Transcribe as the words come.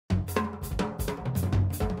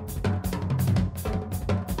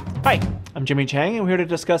Hi, I'm Jimmy Chang, and we're here to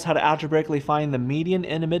discuss how to algebraically find the median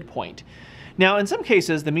and a midpoint. Now, in some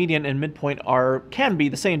cases, the median and midpoint can be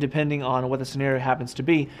the same depending on what the scenario happens to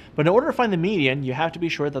be, but in order to find the median, you have to be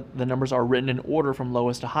sure that the numbers are written in order from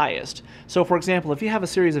lowest to highest. So, for example, if you have a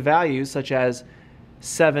series of values such as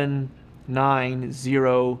 7, 9,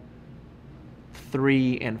 0,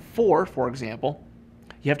 3, and 4, for example,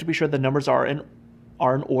 you have to be sure the numbers are in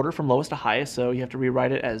order from lowest to highest, so you have to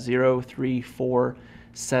rewrite it as 0, 3, 4,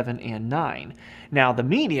 7, and 9. Now, the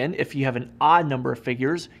median, if you have an odd number of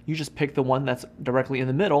figures, you just pick the one that's directly in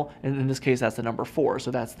the middle, and in this case, that's the number 4,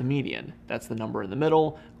 so that's the median. That's the number in the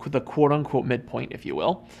middle, the quote-unquote midpoint, if you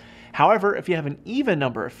will. However, if you have an even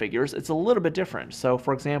number of figures, it's a little bit different. So,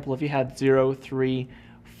 for example, if you had 0, 3,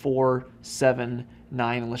 4, 7,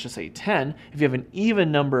 9, and let's just say 10, if you have an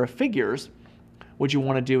even number of figures, what you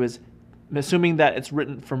want to do is, assuming that it's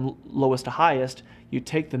written from lowest to highest, you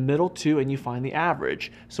take the middle two and you find the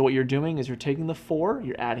average. So what you're doing is you're taking the 4,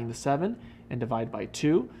 you're adding the 7, and divide by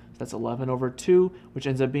 2. So that's 11 over 2, which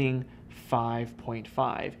ends up being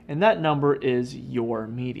 5.5. And that number is your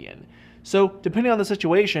median. So depending on the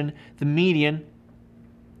situation, the median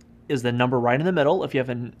is the number right in the middle if you have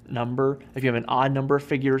an odd number of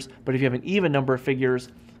figures, but if you have an even number of figures,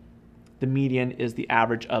 the median is the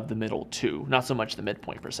average of the middle two, not so much the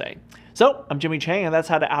midpoint per se. So I'm Jimmy Chang, and that's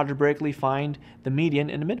how to algebraically find the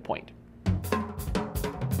median and the midpoint.